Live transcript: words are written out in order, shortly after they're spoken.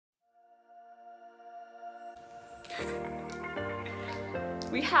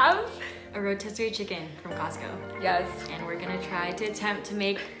We have a rotisserie chicken from Costco. Yes. And we're gonna try to attempt to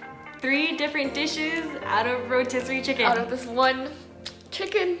make 3 different dishes out of rotisserie chicken. Out of this one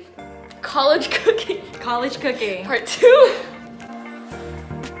chicken. College cooking. College cooking. Part 2.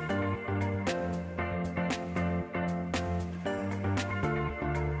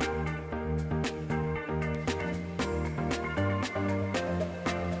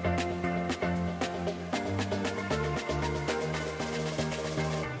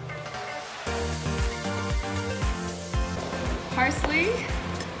 Parsley,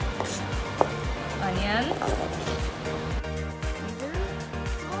 onion,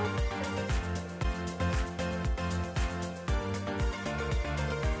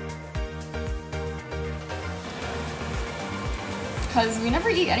 because we never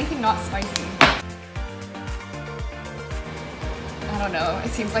eat anything not spicy. I don't know, it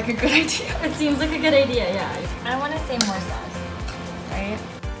seems like a good idea. It seems like a good idea, yeah. I want to say more sauce. Right?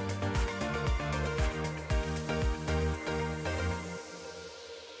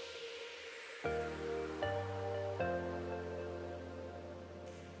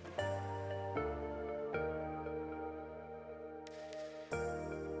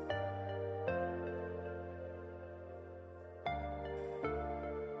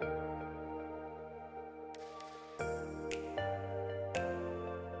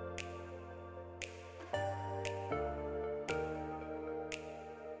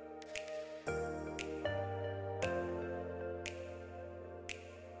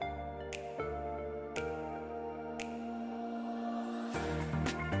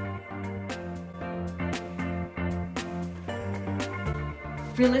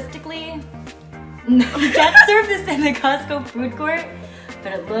 Realistically, no, you can't serve this in the Costco food court,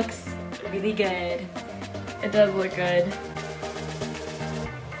 but it looks really good. It does look good.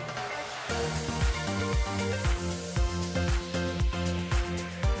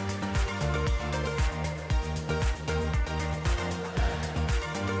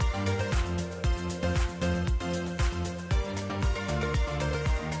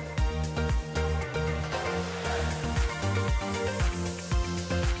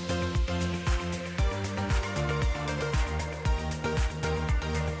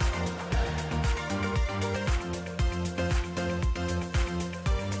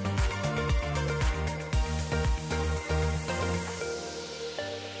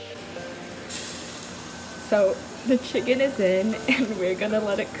 So the chicken is in and we're gonna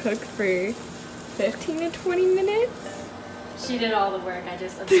let it cook for 15 to 20 minutes. She did all the work, I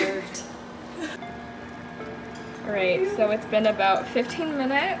just observed. Alright, so it's been about 15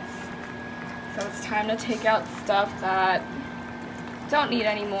 minutes. So it's time to take out stuff that don't need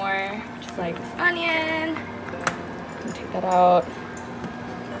anymore. Just like this onion. Take that out.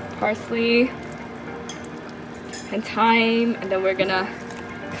 Parsley. And thyme. And then we're gonna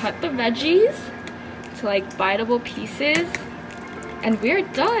cut the veggies to like biteable pieces, and we're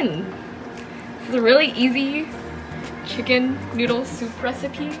done. This is a really easy chicken noodle soup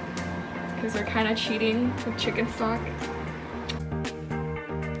recipe because we're kind of cheating with chicken stock.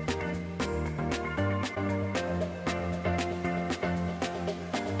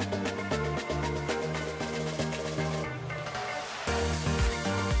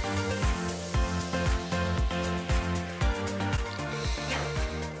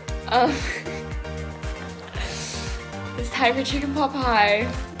 It's time for chicken pot pie.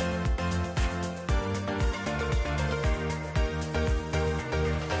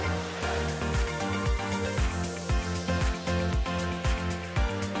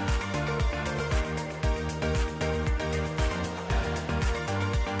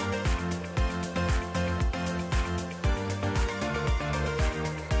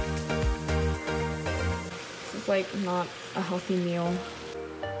 This is like not a healthy meal.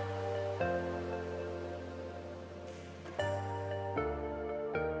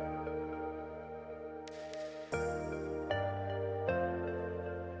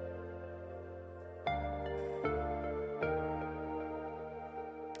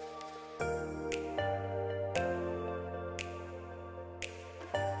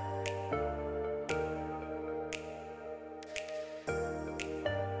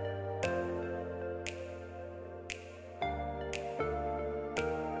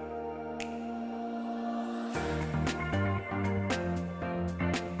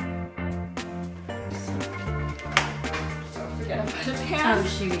 Put a pan. Oh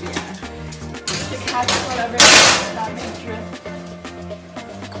shoot, yeah. To catch whatever that may drift.